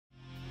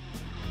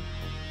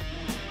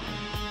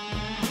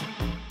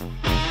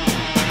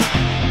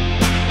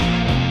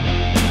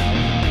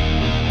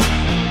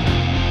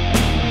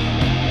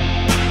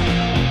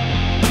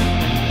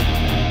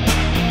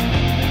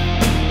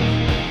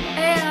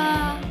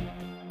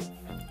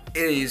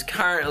It is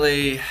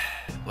currently,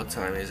 what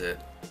time is it?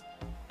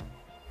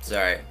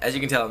 Sorry, as you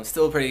can tell, I'm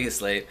still pretty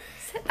asleep.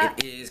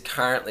 It is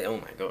currently, oh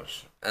my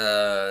gosh,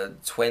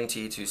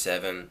 20 to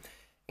 7.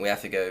 We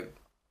have to go,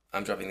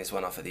 I'm dropping this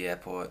one off at the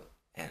airport,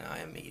 and I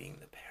am meeting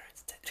the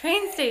parents today.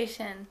 Train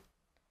station.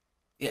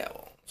 Yeah,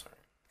 well, I'm sorry.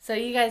 So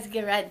you guys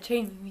get ride the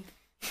train with me.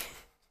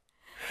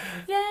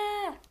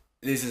 Yeah.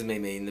 This is me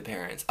meeting the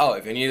parents. Oh,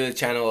 if you're new to the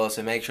channel,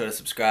 also make sure to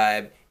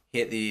subscribe,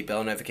 hit the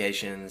bell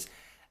notifications,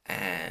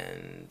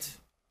 and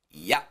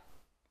yeah,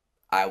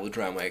 I will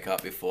try and wake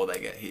up before they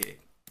get here.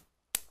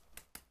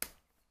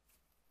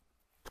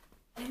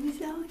 I'm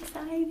so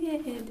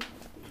excited.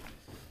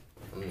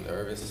 I'm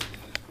nervous.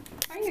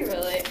 Are you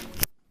really?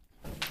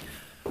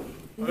 I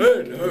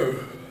don't know.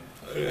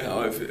 I don't know how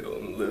I feel.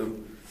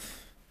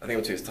 I think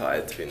I'm too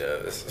tired to be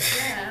nervous.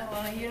 Yeah,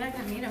 well, you're not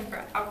gonna meet him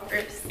for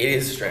hours. It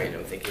is strange.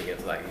 I'm thinking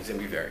it's like, it's gonna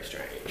be very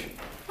strange.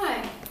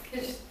 Why?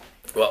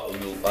 Well,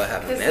 I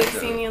haven't met them. Because they've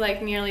seen you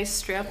like nearly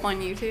strip on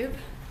YouTube.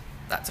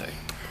 That too.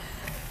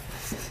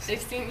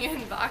 They've seen you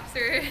in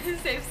boxers.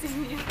 They've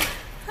seen you.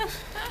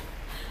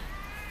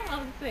 All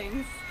the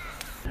things.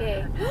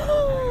 Okay.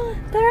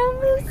 They're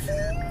almost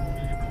here.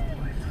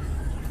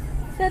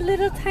 That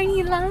little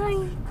tiny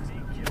line.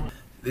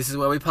 This is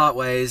where we part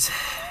ways.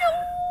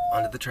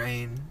 Onto the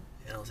train.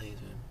 And I'll see you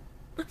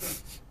soon.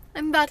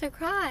 I'm about to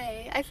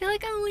cry. I feel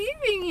like I'm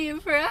leaving you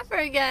forever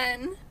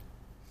again.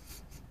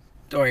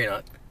 Don't worry, you're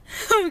not.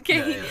 Okay.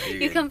 No,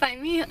 you come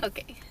find me?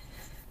 Okay.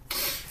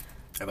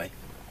 Bye-bye.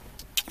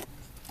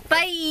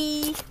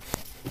 Bye.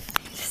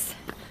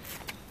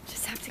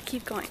 Just have to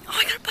keep going. Oh,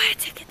 I gotta buy a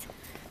ticket.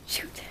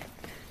 Shoot.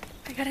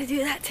 I gotta do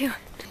that too.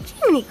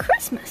 Jiminy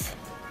Christmas.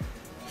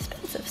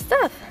 Expensive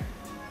stuff.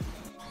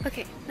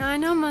 Okay, now I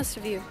know most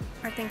of you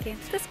are thinking,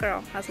 this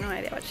girl has no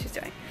idea what she's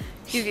doing.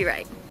 You'd be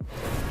right.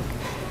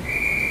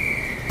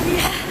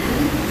 Yeah,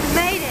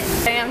 made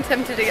it. I am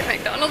tempted to get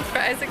McDonald's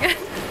fries again.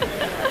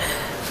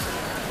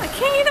 I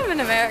can't eat them in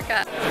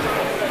America.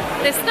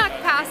 They snuck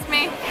past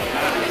me.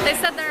 They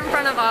said they're in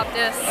front of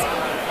Optus,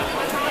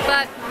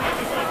 but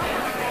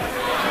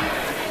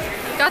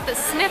got the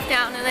sniff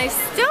down and they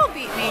still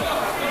beat me.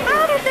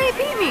 How did they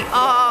beat me?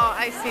 Oh,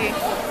 I see.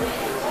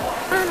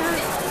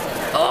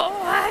 Oh,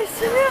 I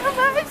see.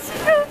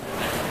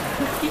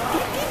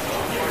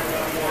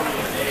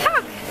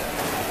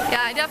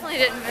 Yeah, I definitely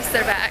didn't miss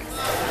their bags.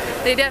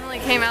 They definitely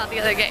came out the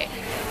other gate.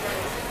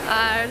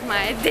 There's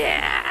my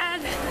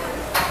dad.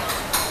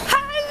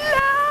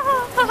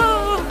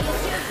 Hello.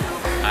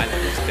 I know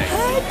it's Stacey.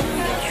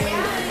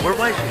 Where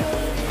was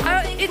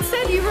you? It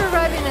said you were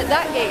arriving at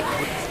that gate.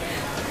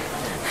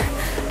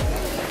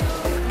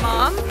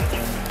 Mom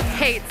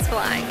hates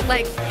flying,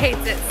 like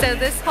hates it. So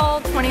this whole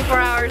 24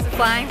 hours of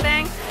flying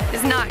thing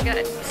is not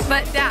good.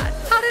 But Dad,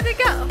 how did it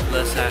go?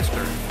 Let's ask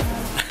her.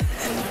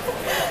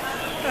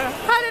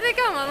 How did it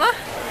go, Mama?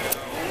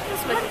 It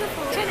was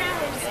wonderful. 10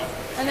 hours.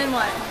 And then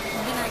what?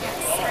 And then I got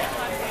sick.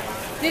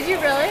 Did you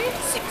really?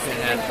 They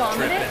had a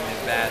trip in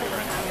the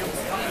bathroom.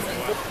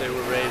 They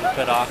were ready to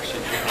put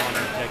oxygen on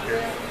her, take her.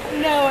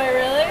 No way,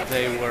 really?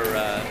 They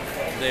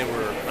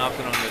were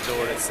knocking on the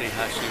door to see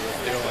how she was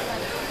doing.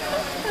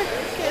 Are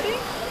you kidding?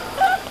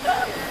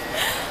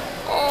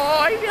 Oh,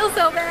 I feel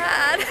so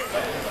bad.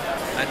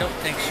 I don't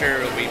think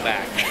Sherry will be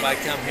back. If I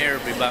come here,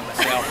 I'll be by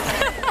myself.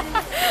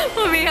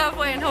 We'll be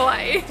halfway in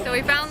Hawaii. So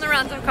we found the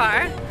rental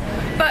car,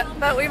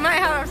 but we might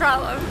have a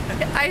problem.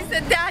 I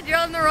said, Dad, you're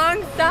on the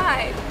wrong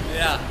side.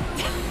 Yeah.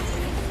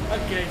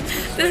 Okay.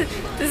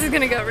 This is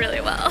gonna go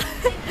really well.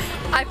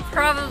 I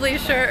probably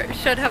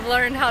should have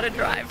learned how to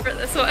drive for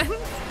this one.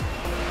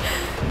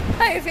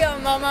 How you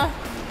feeling, Mama?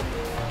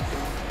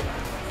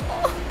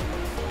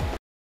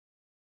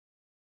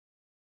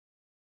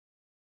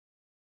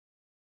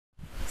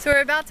 So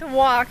we're about to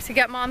walk to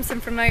get Mom some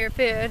familiar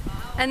food,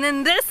 and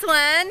then this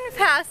one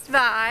passed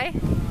by.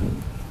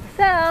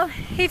 So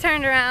he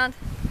turned around.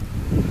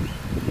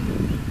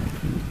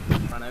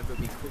 Run over,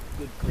 be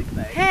good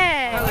clickbait. Hey,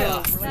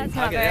 Oh, that's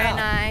not very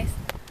nice.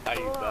 How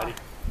you, buddy?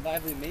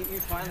 Glad we meet you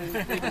finally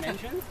in 3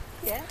 dimensions.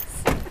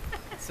 Yes.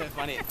 It's so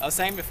funny. I was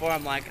saying before,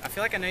 I'm like, I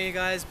feel like I know you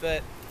guys,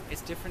 but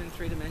it's different in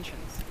 3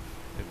 dimensions.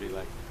 It'd be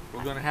like,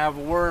 we're gonna have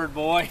a word,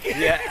 boy.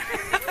 Yeah.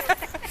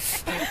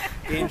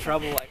 Be in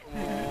trouble, like,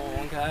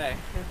 oh, okay.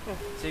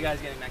 So you guys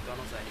getting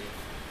McDonald's out here?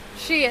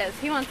 She is.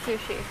 He wants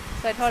sushi.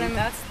 So I told him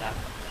that's that.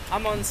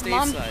 I'm on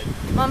Steve's side.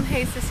 Mom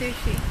hates the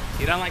sushi.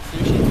 You don't like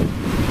sushi?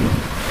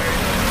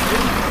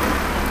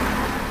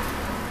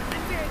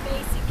 I'm very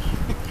basic.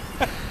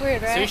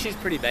 Weird, right? Sushi's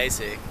pretty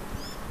basic.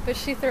 But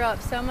she threw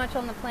up so much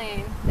on the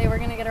plane. They were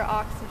gonna get her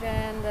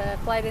oxygen. The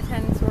flight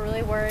attendants were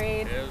really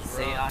worried.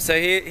 So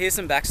here's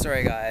some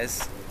backstory,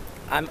 guys.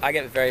 I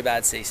get very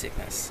bad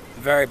seasickness.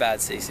 Very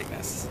bad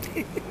seasickness.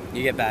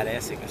 You get bad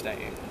air sickness, don't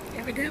you?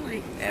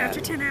 Evidently. Yeah.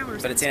 After 10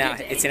 hours. But it's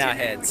in our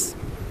heads.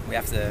 We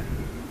have to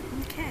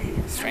Okay.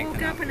 I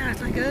strengthen woke up and I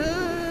was like,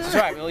 It's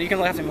alright, well you can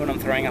look after me when I'm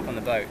throwing up on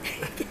the boat.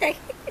 Okay.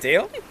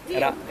 Deal?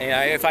 And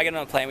if I get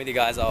on a plane with you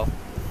guys, I'll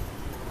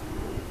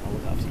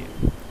look after you.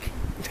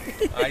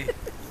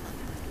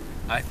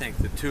 I think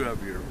the two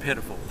of you are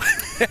pitiful.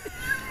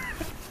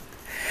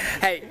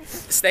 Hey,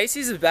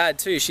 Stacey's is bad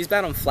too. She's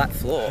bad on flat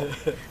floor.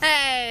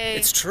 Hey!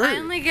 It's true. I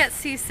only get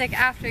seasick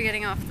after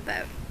getting off the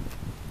boat.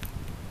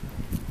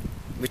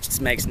 Which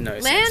makes no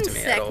Land sense to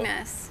me at all.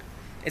 sickness.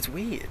 It's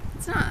weird.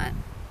 It's not.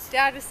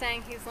 Dad was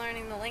saying he's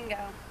learning the lingo.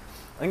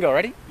 Lingo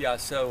already? Yeah,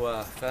 so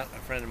a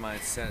friend of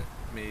mine sent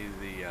me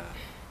the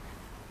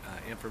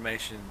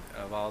information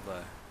of all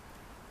the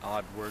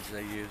odd words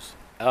they use.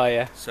 Oh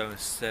yeah. So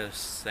instead of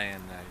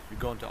saying you're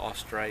going to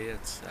Australia,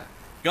 it's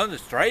you're going to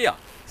Australia.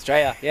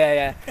 Australia. Yeah,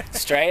 yeah. You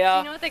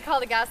Australia. know what they call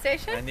the gas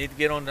station? I need to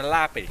get on the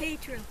Lappy.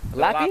 Patron. The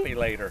Lappy? Lappy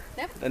later.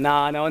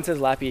 Nah, no one says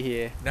lappy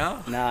here.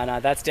 No? Nah,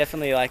 that's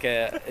definitely like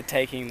a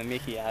taking the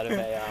mickey out of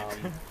a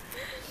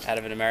out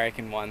of an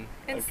American one.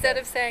 Instead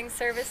of saying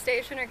service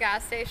station or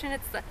gas station,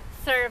 it's the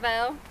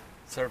servo.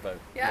 Servo.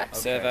 Yeah. Okay.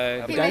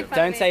 Servo. He But made fun of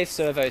don't me. say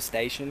servo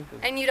station.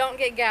 'Cause And you don't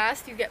get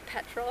gas, you get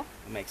petrol.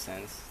 it makes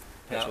sense.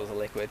 Yeah. Petrol's a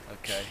liquid.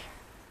 Okay.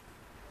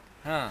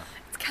 Huh.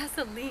 It's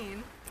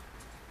gasoline.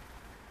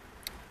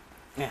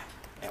 Yeah.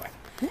 Anyway.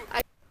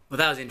 Well,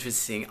 that was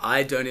interesting.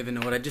 I don't even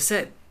know what I just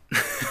said.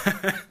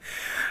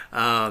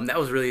 That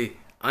was really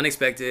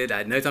unexpected. I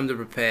had no time to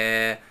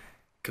prepare.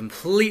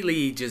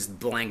 Completely just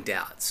blanked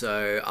out.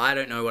 So I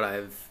don't know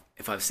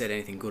if I've said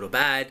anything good or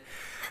bad.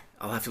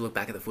 I'll have to look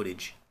back at the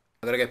footage.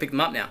 I gotta go pick them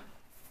up now.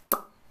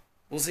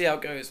 We'll see how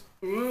it goes.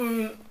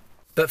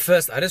 But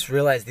first, I just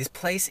realized this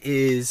place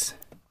is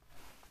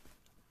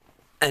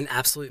an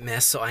absolute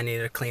mess, so I need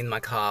to clean my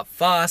car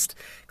fast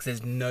because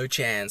there's no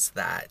chance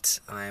that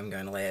I am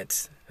going to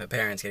let her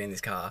parents get in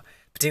this car,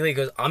 particularly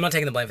because I'm not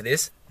taking the blame for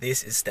this.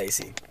 This is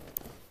Stacey.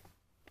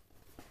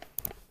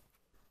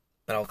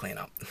 But I'll clean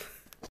up.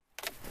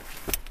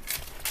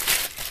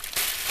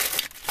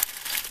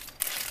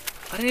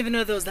 I didn't even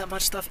know there was that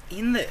much stuff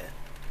in there.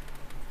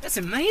 That's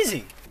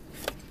amazing.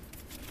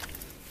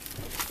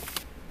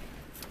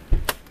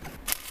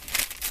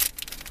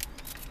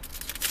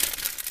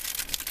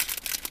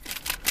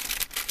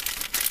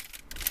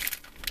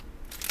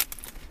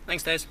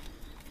 Thanks, Daze.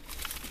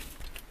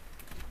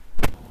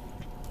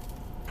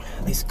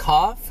 This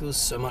car feels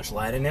so much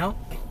lighter now.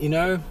 You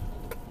know,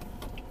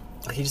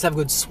 like you just have a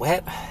good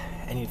sweat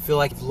and you feel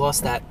like you've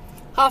lost that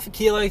half a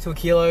kilo to a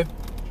kilo.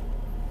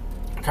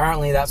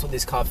 Currently, that's what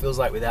this car feels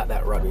like without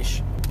that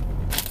rubbish.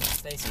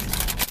 Stacey,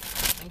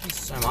 thank you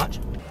so much.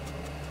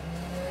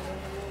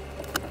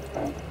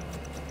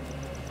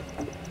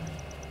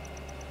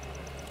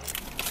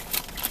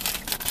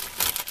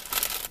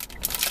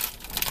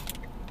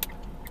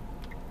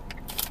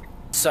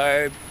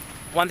 So,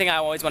 one thing I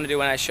always want to do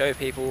when I show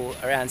people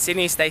around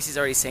Sydney, Stacey's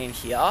already seen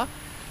here,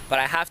 but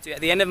I have to, at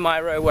the end of my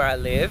road where I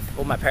live,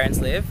 or my parents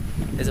live,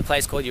 there's a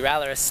place called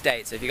Yaralla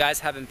Estate. So if you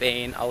guys haven't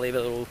been, I'll leave a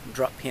little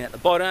drop pin at the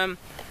bottom.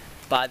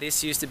 But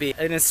this used to be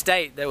an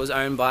estate that was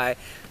owned by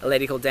a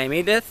lady called Dame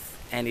Edith,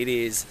 and it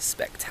is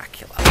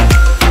spectacular.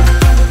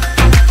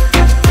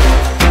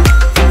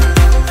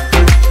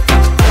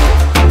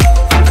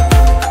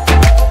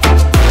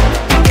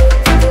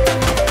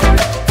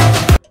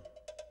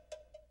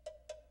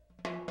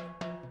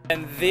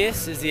 And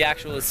this is the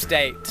actual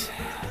estate.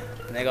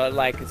 And they got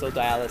like, it's all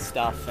dialysis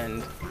stuff,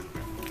 and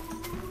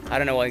I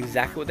don't know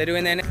exactly what they're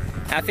doing there. And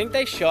I think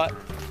they shot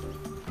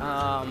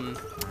a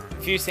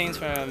few scenes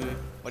from,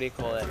 what do you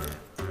call it?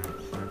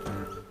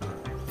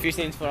 A few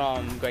scenes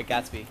from Great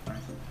Gatsby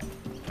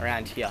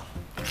around here.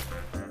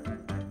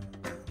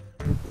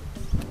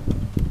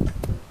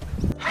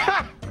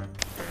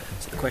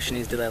 So the question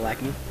is, do they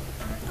like me?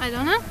 I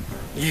don't know.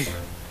 Yeah.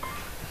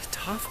 It's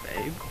tough,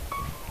 babe.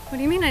 What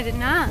do you mean I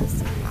didn't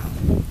ask?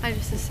 I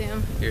just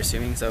assume. You're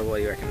assuming, so what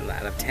do you reckon?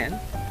 Out of 10?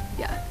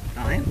 Yeah.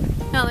 9?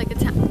 Not like a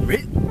 10.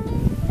 Really?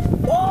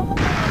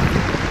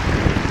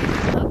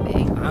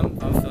 I'm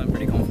feeling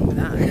pretty confident with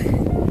that.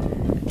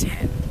 A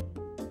 10.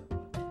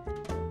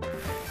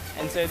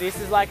 And so this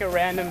is like a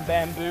random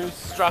bamboo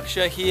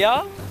structure here.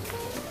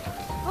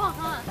 Oh,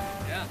 huh.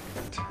 Yeah.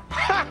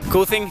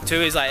 Cool thing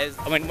too is like,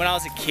 when I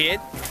was a kid,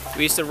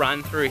 we used to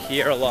run through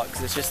here a lot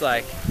because it's just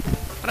like,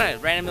 I don't know,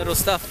 random little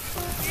stuff.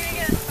 You're gonna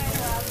get a spider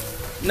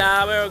web.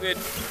 Nah, we're all good.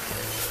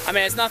 I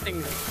mean, it's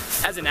nothing,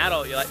 as an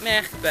adult, you're like,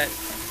 meh, but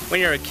when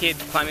you're a kid,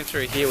 climbing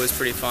through here was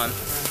pretty fun.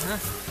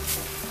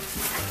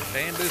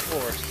 Bamboo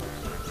forest.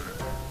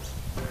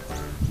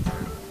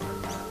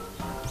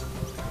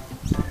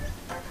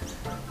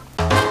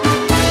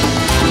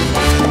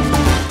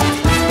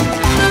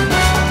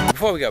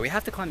 Before we go, we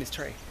have to climb this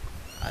tree.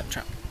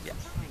 Trump, yeah.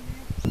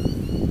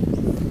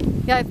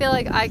 Yeah, I feel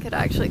like I could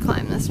actually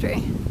climb this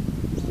tree.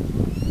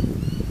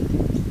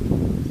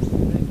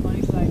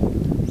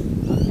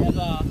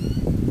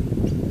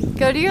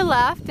 Go to your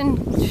left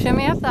and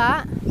shimmy up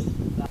that.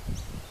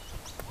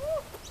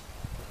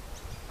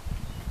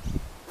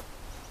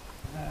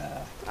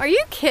 Are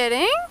you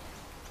kidding?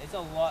 It's a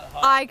lot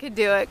harder. I could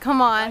do it,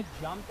 come on. If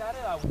I jumped at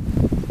it, I would.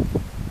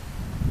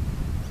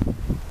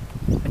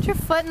 Put your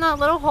foot in that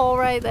little hole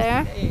right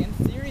there. Hey, in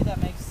theory,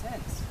 that makes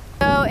sense.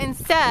 So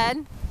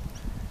instead,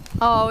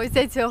 oh, we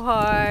stayed so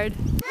hard.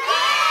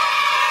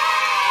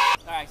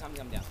 Alright, so I'm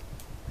coming down.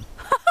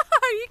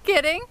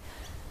 kidding.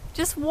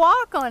 Just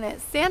walk on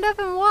it. Stand up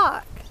and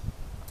walk.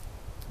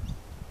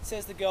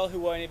 Says the girl who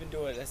won't even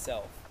do it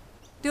herself.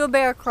 Do a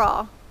bear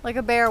crawl, like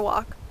a bear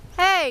walk.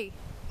 Hey!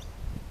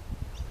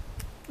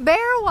 Bear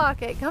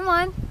walk it, come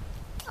on.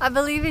 I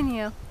believe in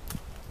you.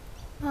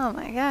 Oh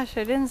my gosh,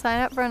 I didn't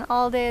sign up for an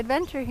all-day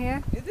adventure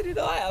here. Neither did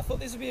I. I thought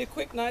this would be a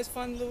quick, nice,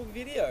 fun little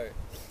video.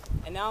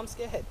 And now I'm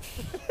scared.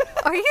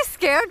 Are you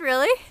scared,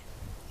 really?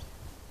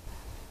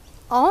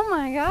 Oh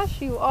my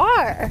gosh, you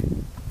are.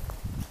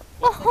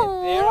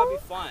 Oh. There, I'll be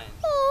fine.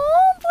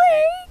 Oh,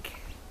 Blake.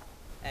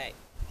 Hey.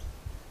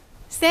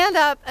 Stand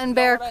up and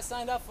bear. What I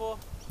signed up for.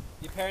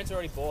 Your parents are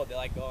already bored. They're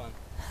like gone.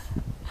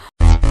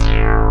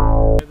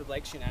 The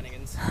Blake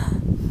shenanigans.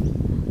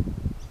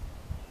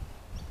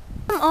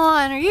 Come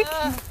on, are you?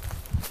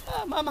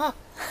 Mama.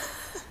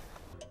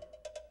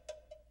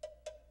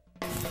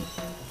 Do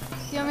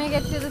you want me to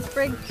get you this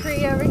big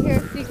tree over here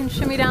so you can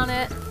shimmy down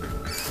it?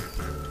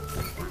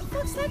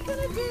 What's that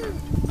gonna do?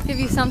 Give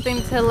you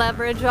something to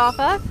leverage off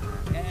of?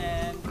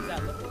 And does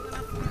that look long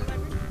enough for you to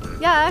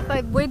leverage? Yeah, if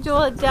I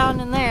wiggle it down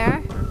in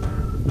there.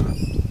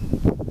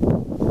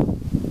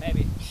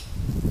 Maybe.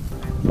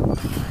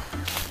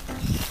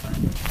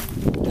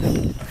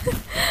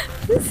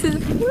 This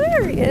is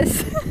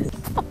hilarious.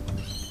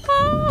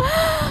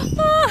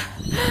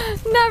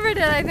 Never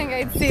did I think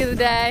I'd see the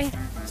day.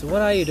 So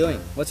what are you doing?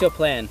 What's your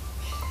plan?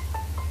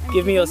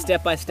 Give me your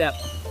step-by-step.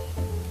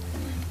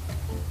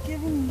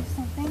 Giving you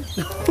something.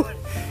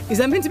 Is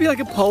that meant to be like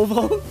a pole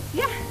vault?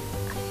 Yeah.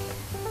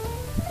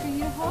 For you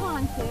to hold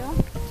on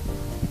to.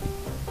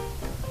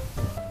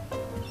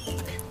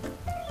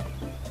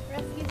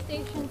 Rescue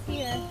station's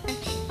here.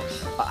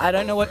 I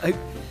don't know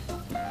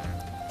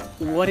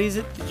what is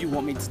it that you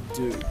want me to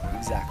do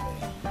exactly?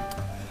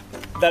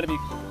 That'd be...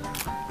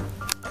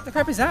 What the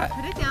crap is that?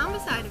 Put it down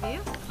beside of you.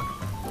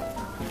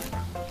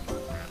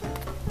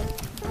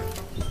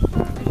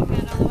 Push your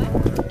hand all the way.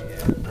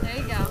 There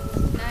you go.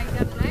 Now you've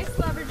got a nice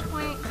leverage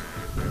point.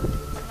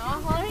 And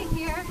I'll hold it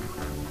here.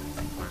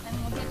 And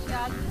we'll get you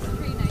out of this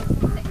tree nice and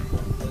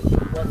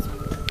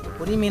safe.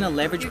 What do you mean a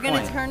leverage You're point?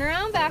 going to turn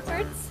around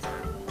backwards.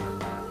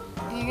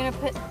 And you're going to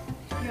put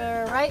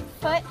your right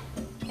foot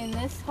in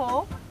this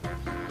hole.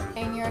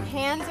 And your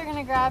hands are going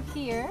to grab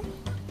here.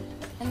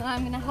 And then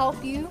I'm going to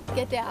help you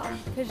get down.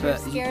 Because you're a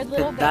scared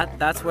little bear.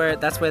 That's where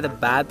the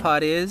bad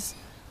part is.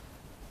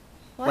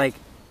 What? Like,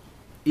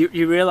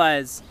 you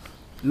realize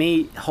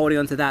me holding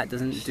onto that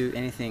doesn't do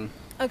anything.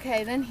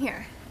 Okay, then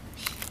here.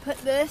 Put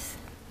this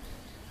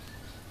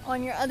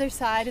on your other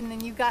side and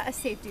then you've got a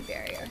safety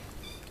barrier.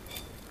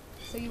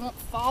 So you won't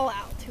fall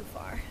out too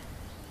far.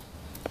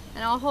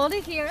 And I'll hold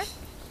it here.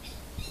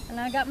 And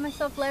I got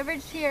myself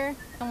leveraged here.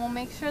 And we'll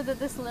make sure that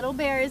this little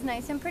bear is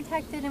nice and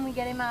protected and we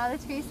get him out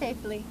of the tree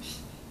safely.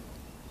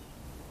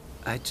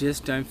 I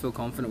just don't feel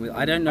confident with.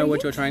 I don't know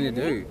what you're trying to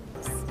do.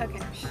 Okay,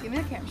 give me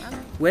the camera.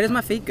 Where does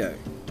my feet go?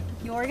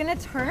 You're gonna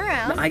turn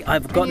around.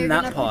 I've gotten and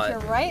that you're part. gonna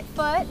put your right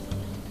foot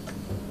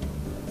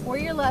or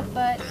your left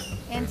foot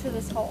into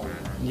this hole.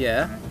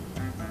 Yeah.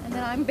 And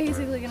then I'm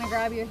basically gonna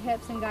grab your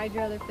hips and guide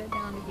your other foot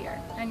down to here.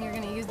 And you're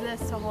gonna use this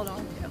to hold on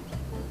to.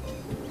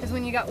 Because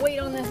when you got weight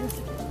on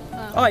this,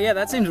 Oh yeah,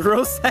 that seems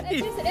real safe.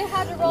 it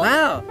had to roll.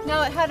 Wow.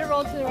 No, it had to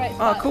roll to the right Oh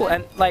spot. cool,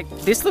 and like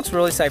this looks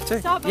really safe too.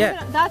 Stop,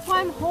 Yeah. that's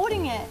why I'm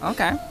holding it.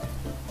 Okay.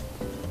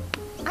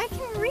 I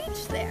can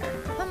reach there.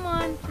 Come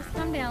on, just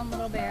come down,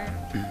 little bear.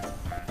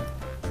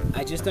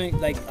 I just don't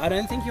I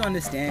don't think you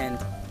understand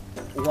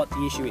what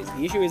the issue is.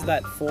 The issue is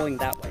that falling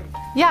that way.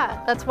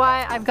 Yeah, that's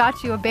why I've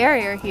got you a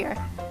barrier here.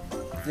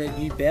 That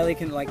you barely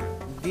can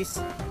this.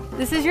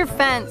 This is your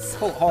fence.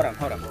 Oh, hold on.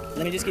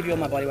 Let me just give you all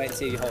my body weight and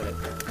see if you hold it.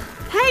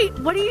 Hey,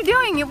 what are you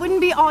doing? It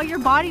wouldn't be all your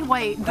body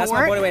weight, That's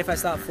my body weight if I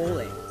start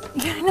falling.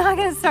 You're not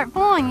gonna start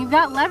falling. You've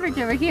got leverage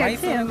over here Why are you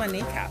too. feeling my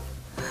kneecap?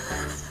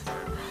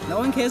 No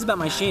one cares about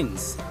my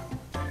shins.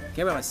 They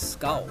care about my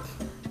skull.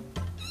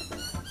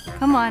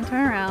 Come on,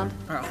 turn around.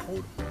 Alright,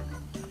 hold.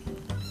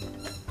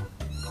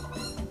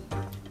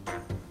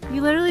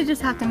 You literally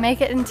just have to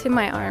make it into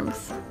my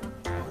arms.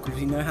 Because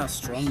you know how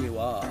strong you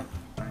are.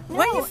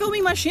 Why are you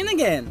filming my shin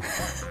again?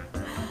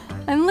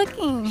 I'm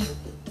looking.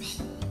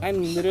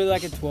 I'm literally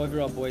like a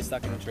 12-year-old boy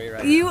stuck in a tree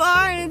right You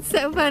are, and it's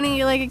so funny.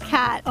 You're like a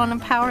cat on a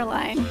power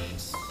line.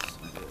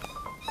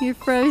 You're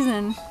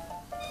frozen.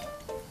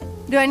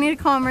 Do I need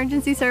to call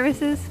emergency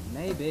services now.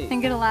 Maybe.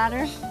 and get a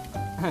ladder?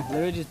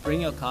 Literally just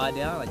bring your car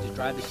down, just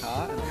drive the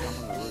car and I'll jump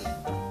on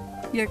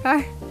the roof. Your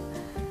car?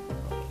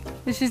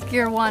 It's just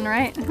gear 1,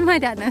 right? My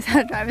dad knows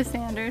how to drive a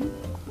standard.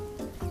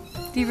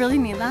 Do you really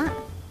need that?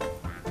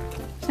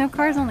 There's no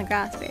cars on the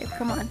grass, babe.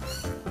 Come on.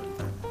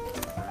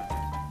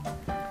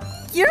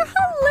 You're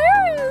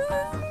hilarious!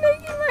 This is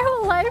making my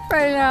whole life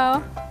right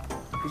now.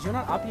 Because you're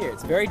not up here.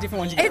 It's very different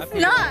once you get It's up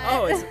here. not.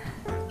 Oh, it's...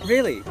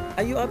 Really?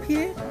 Are you up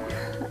here?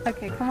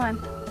 Okay, come on.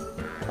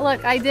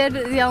 Look, I did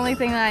the only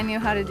thing that I knew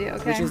how to do,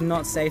 okay? Which is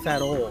not safe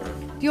at all.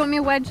 Do you want me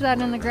to wedge that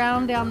in the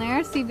ground down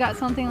there so you've got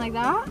something like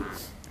that?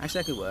 Actually,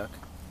 that could work.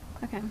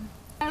 Okay.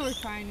 I was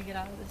trying to get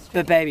out of this tree.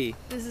 But baby,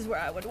 This is where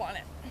I would want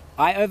it.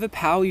 I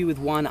overpower you with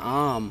one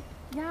arm.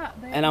 Yeah,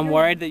 but And I'm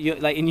worried that you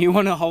like, and you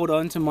want to hold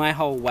on to my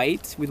whole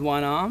weight with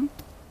one arm.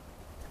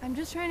 I'm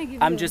just trying to give you.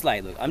 I'm just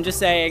like, look, I'm just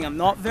saying, I'm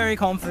not very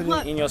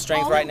confident in your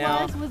strength right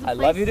now. I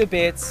love you to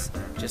bits.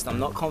 Just, I'm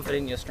not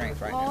confident in your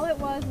strength right now. All it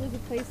was a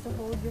place to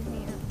hold your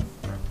hands.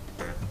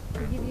 To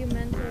give you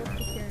mental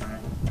security.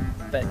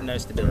 But no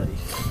stability.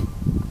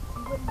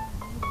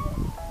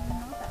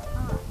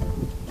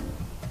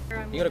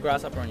 You got a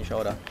grasshopper on your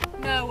shoulder.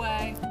 No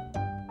way.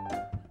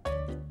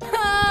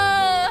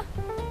 I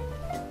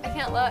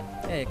can't look.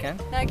 Yeah, you can.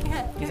 No, I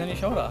can't. He's on your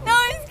shoulder. No,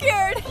 I'm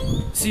scared.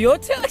 So you're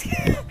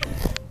telling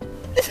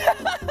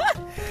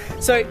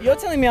So you're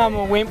telling me I'm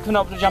a wimp for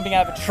not jumping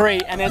out of a tree,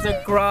 and there's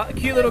a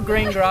cute little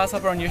green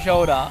grasshopper on your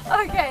shoulder.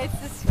 Okay,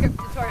 it's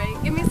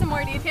descriptory. Give me some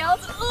more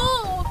details.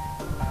 Ooh.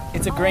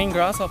 It's a green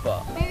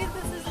grasshopper. Maybe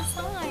this is a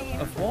sign.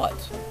 Of what?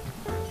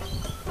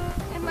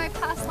 In my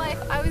past life,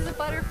 I was a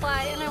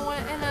butterfly, and I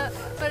went in a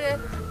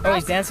Oh,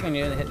 he's dancing on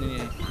you and hitting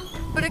you.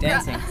 but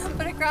dancing.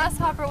 but a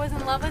grasshopper was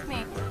in love with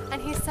me,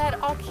 and he said,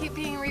 "I'll keep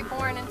being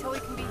reborn until we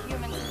can be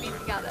humans and be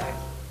together."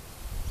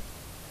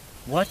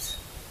 What? It's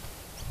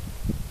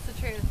the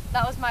truth.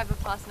 That was my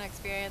Vipassana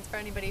experience for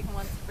anybody who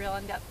wants real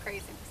in-depth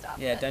crazy stuff.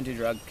 Yeah, But don't do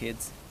drugs,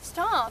 kids.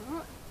 stop.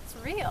 It's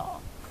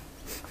real.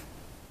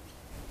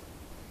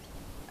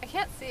 I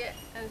can't see it.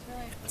 It's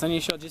really. It's on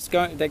your shoulder. Just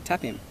go, like,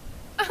 tap him.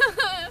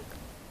 I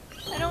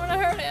don't want to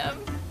hurt him.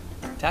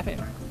 Tap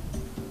him.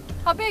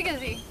 How big is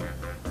he?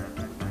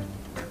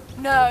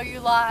 No, you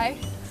lie.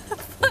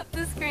 Flip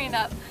the screen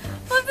up.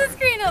 Flip the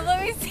screen up.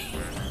 Let me see.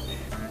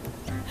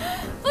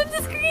 Flip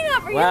the screen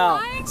up. Are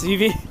Wow. you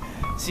lying?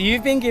 So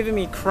you've been giving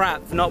me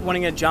crap for not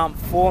wanting to jump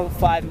 4 or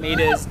 5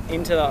 meters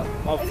into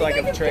off like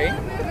a tree.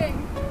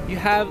 Moving. You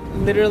have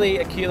literally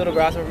a cute little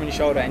grasshopper on your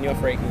shoulder, and you're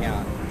freaking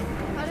out.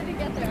 How did he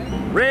get there?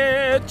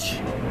 Rich.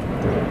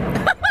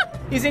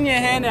 He's in your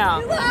hair now.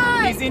 You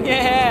lied. He's in your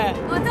hair.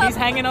 What's up? He's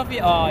hanging off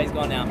your. Oh, he's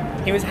gone now.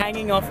 He was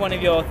hanging off one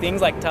of your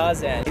things like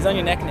Tarzan. He's on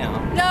your neck now.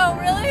 No,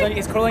 really?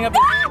 He's crawling up.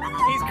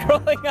 He's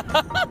crawling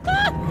up.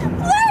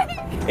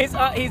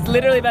 He's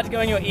literally about to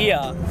go in your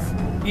ear.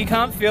 You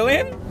can't feel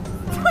him?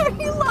 Are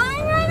you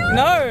lying right now?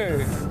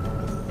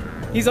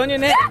 No. He's on your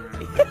neck.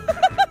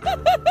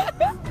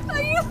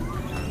 Are you?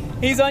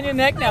 He's on your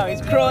neck now.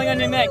 He's crawling on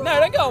your neck. No,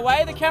 don't go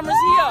away. The camera's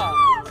here.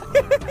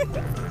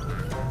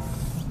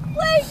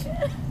 Wait.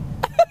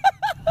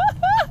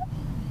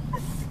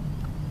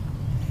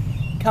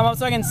 Come up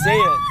so I can see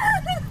it.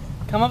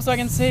 Come up so I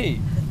can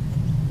see.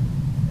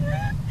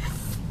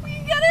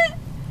 You get it?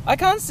 I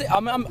can't see.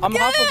 I'm half of the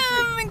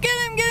tree. Get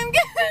him, get him,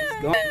 get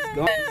him.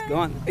 He's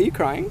gone. Are you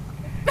crying?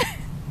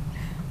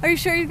 Are you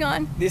sure he's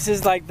gone? This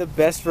is like the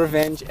best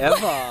revenge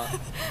ever.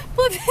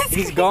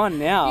 He's gone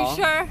now. You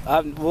sure?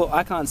 Well,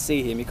 I can't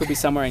see him. He could be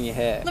somewhere in your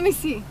hair. Let me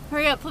see.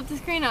 Hurry up, flip the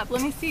screen up.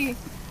 Let me see.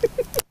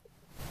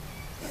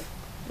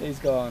 He's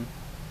gone.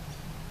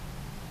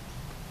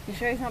 You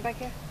sure he's not back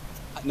here?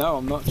 No,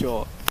 I'm not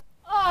sure.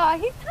 Oh,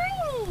 he's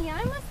tiny.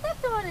 I must have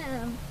stepped on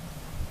him.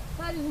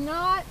 That is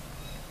not.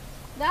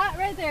 That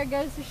right there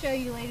goes to show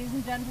you, ladies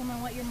and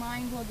gentlemen, what your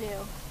mind will do.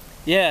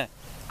 Yeah.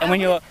 And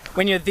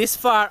when you're this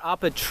far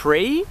up a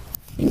tree,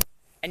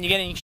 and you're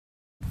getting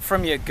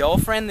from your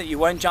girlfriend that you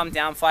won't jump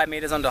down 5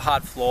 meters onto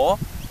hard floor,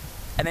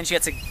 and then she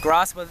gets a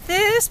grasshopper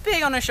this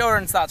big on her shoulder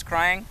and starts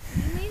crying,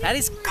 that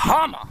is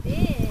karma.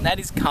 That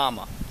is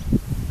karma.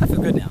 I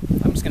feel good now.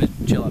 I'm just gonna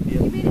chill up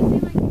here. You made it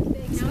seem like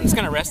he's big. I'm just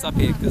gonna rest up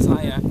here because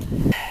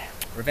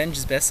revenge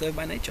is best served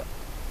by nature.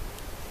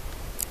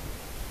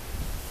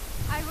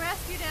 I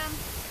rescued him.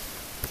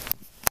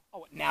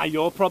 Oh, now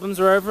your problems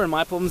are over and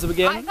my problems are I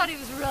beginning? thought he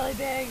was really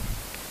big.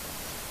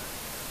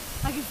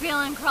 I could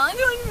feel him crawling.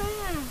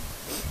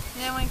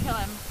 And I want to kill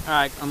him.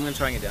 Alright, I'm gonna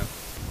try and get down.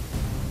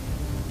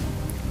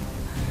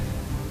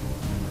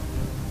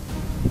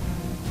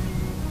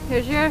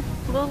 Here's your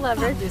little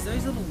leverage. There's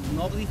those little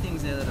knobbly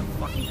things there that are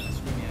fucking gonna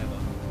screw me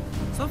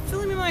over. Stop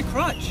filling me my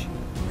crutch.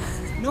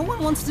 No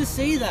one wants to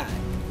see that.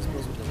 These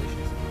balls were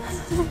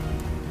delicious.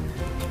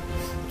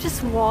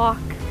 Just walk.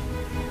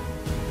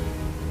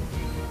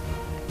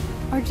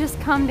 Or just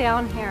come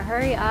down here.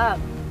 Hurry up.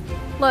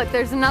 Look,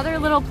 there's another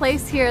little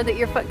place here that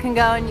your foot can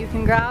go and you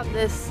can grab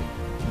this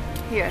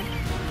here.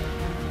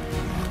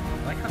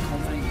 I like how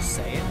confident you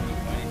say it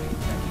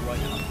when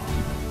you won't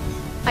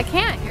come. I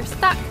can't. You're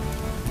stuck.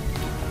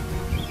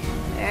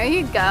 There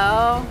you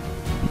go.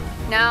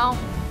 Now,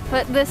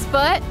 put this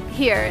foot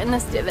here in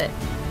this divot.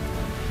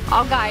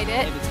 I'll guide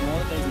it. If it's more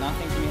that there's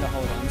nothing for me to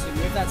hold on to,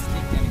 move that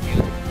stick down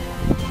here.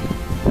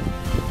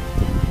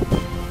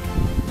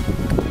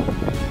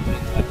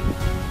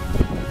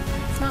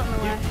 It's not in the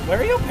way. Where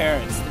are your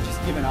parents? They're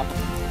just giving up.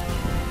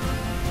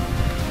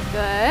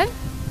 Good.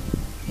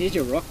 Here's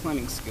your rock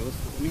climbing skills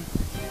for me.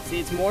 See,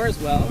 it's more as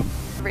well.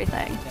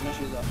 Everything. Take my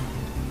shoes off.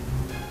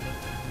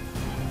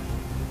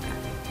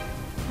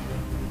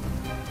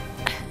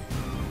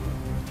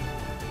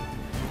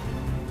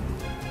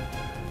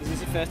 Is this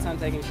your first time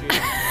taking shoes?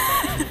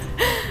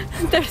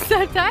 They're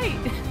so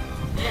tight.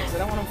 Because I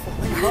don't want them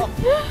falling off.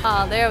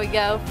 Oh, there we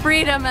go.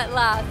 Freedom at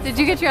last. Did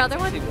you get your other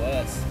one? It's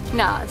worse.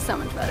 Nah, it's so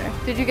much better.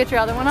 Did you get your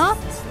other one off?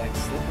 It's like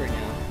slippery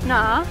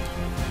now. Nah.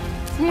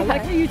 I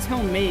like how you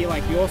tell me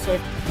like you're so.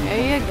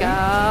 There you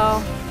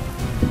go.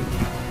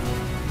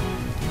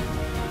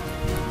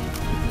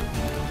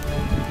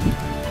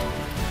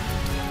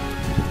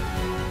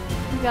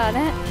 You got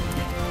it.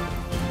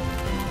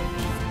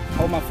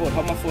 Hold my foot,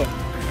 hold my foot.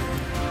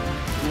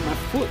 My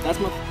foot, that's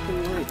my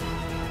fucking leg.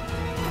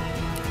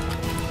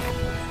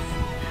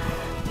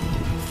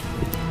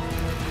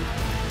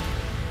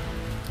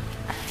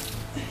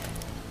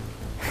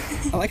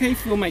 I like how you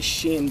feel my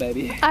shin,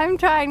 baby. I'm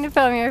trying to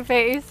film your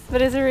face,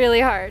 but it's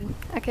really hard.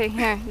 Okay,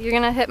 here. You're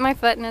gonna hit my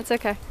foot and it's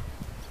okay.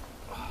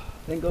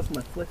 Thank God for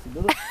my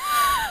flexibility.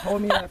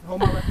 Hold me left,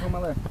 hold my left, hold my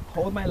left.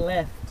 Hold my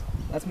left.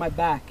 That's my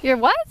back. Your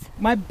what?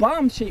 My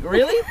bum cheek,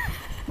 really?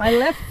 My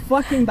left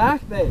fucking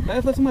back, babe.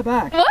 Both left on my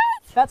back. What?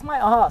 That's my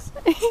ass.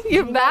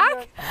 Your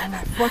back? Oh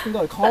my fucking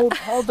God.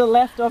 Hold the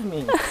left of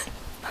me.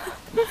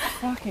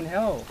 Fucking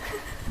hell.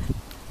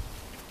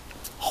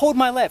 Hold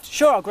my left.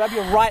 Sure, I'll grab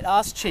your right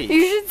ass cheek.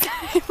 You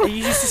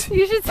should say,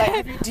 you should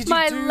say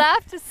my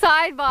left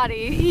side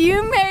body.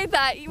 You made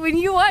that. When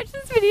you watch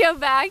this video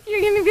back,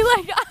 you're going to be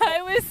like,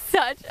 I was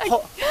such a...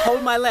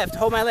 Hold my left.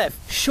 Hold my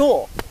left.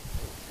 Sure.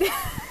 You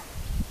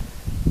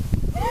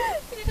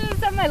should have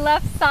said my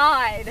left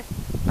side.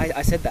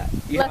 I said that.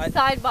 Left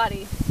side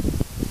body.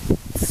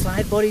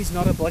 Side body's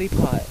not a body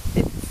part.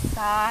 It's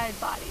side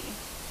body.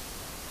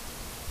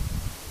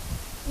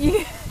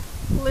 You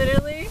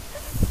literally...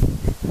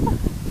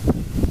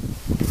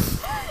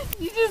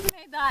 You just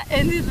made that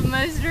into the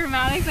most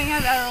dramatic thing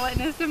I've ever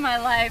witnessed in my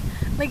life.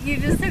 Like you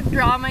just took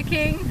Drama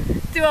King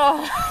to a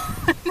whole...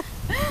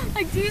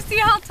 Like, do you see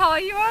how tall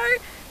you are?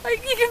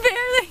 Like you can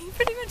barely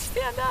pretty much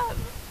stand up.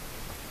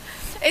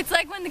 It's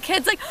like when the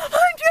kid's like, oh, I'm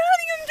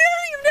drowning, I'm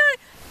drowning, I'm drowning.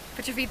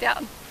 Put your feet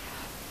down.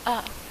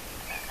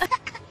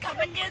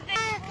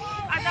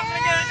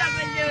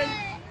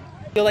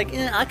 You're like,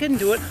 I can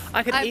do it.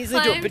 I could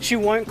easily do it, but you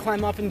won't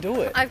climb up and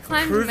do it. I've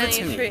climbed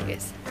many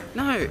trees.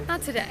 No.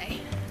 Not today.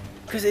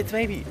 Because it's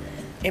maybe,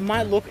 it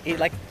might look,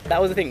 like,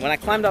 that was the thing. When I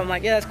climbed up, I'm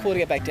like, yeah, that's cool to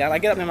get back down. I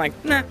get up and I'm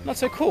like, nah, not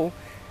so cool.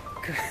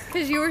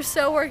 Because you were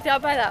so worked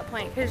out by that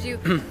point. Because you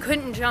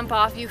couldn't jump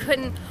off. You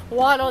couldn't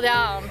waddle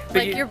down. But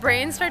like, your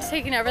brain starts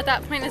taking over at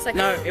that point. It's like...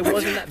 No, it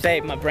wasn't that,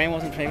 babe. My brain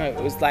wasn't taking over.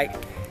 It was like,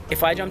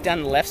 if I jumped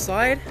down the left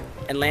side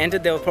and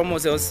landed, the problem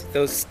was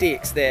there was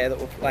sticks there that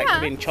were, like,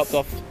 being chopped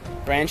off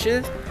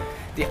branches.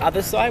 The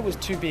other side was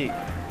too big.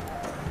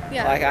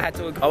 Yeah. Like,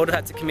 I would have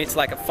had to commit to,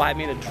 like, a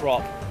 5-meter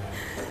drop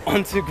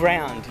onto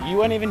ground. You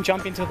won't even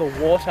jump into the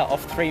water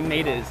off 3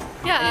 meters.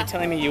 Yeah. And you're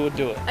telling me you would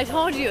do it. I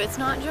told you, it's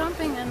not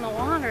jumping in the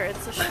water.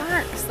 It's the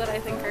sharks that I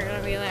think are going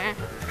to be there.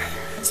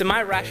 So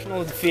my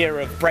rational fear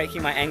of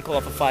breaking my ankle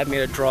off a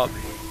 5-meter drop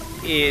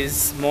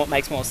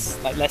makes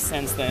less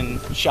sense than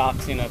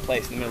sharks in a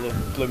place in the middle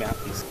of Blue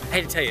Mountains. I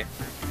hate to tell you,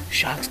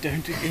 sharks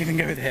don't even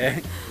go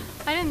there.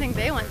 I didn't think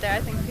they went there.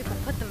 I think people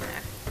put them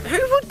there. Who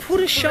would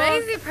put a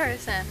shark? Crazy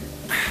person.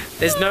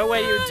 There's no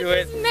way you would do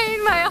it. Just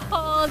made my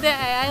whole day.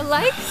 I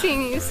like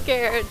seeing you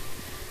scared.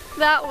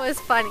 That was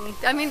funny.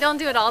 I mean, don't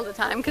do it all the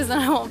time because then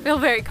I won't feel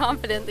very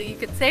confident that you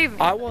could save me.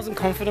 I wasn't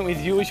confident with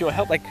you as your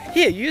help. Like,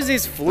 here, use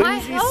this flimsy my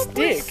help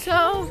stick. Was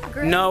so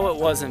great. No, it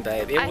wasn't,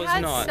 babe. It was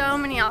not. I had so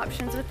many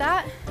options with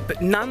that.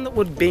 But none that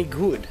would be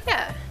good.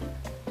 Yeah.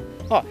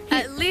 Oh,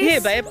 At least... Here,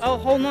 babe, I'll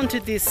hold on to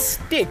this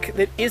stick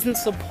that isn't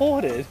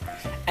supported,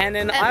 and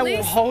then I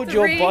will hold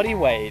your body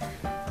weight.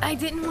 I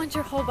didn't want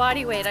your whole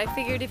body weight. I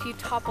figured if you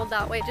toppled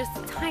that way just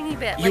a tiny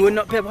bit. You would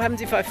not, babe, what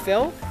happens if I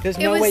fell? There's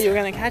no way you're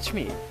going to catch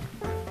me.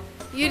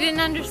 You didn't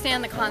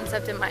understand the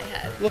concept in my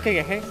head. Look,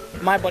 okay,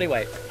 my body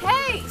weight.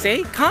 Hey!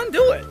 See? Can't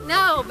do it.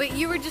 No, but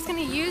you were just going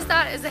to use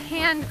that as a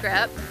hand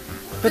grip.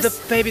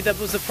 But baby, that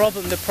was the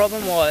problem. The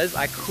problem was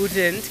I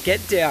couldn't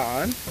get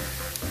down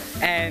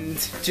and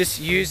just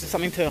use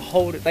something to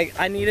hold it. Like,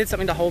 I needed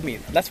something to hold me.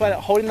 That's why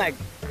holding that,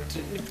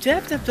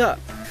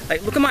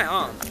 like, look at my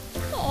arm.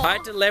 Aww. I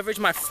had to leverage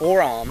my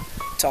forearm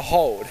to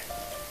hold,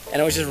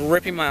 and it was just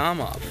ripping my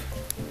arm off.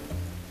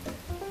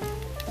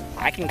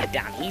 I can get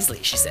down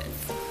easily, she said.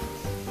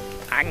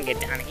 I can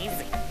get down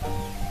easy.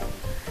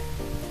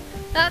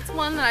 That's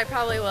one that I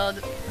probably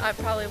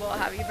will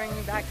have you bring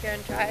me back here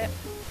and try it.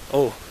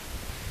 Oh.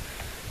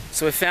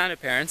 So we found her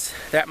parents.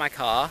 They're at my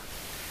car.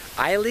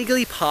 I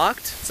illegally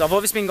parked, so I've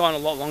obviously been gone a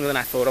lot longer than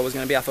I thought I was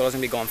going to be. I thought I was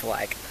going to be gone for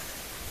like...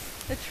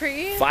 The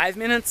tree? 5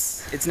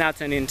 minutes. It's now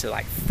turned into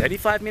like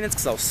 35 minutes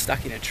because I was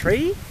stuck in a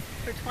tree.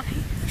 For 20.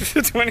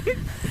 For 20.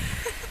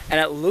 And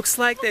it looks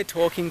like they're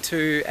talking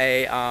to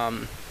a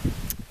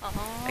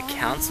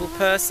council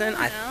person.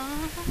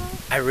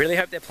 I really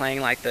hope they're playing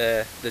like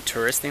the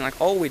tourist thing,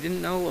 like, oh, we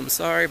didn't know, I'm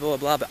sorry, blah,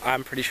 blah, blah. But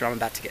I'm pretty sure I'm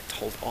about to get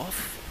told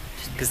off.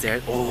 Because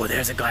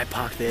there's a guy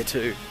parked there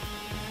too.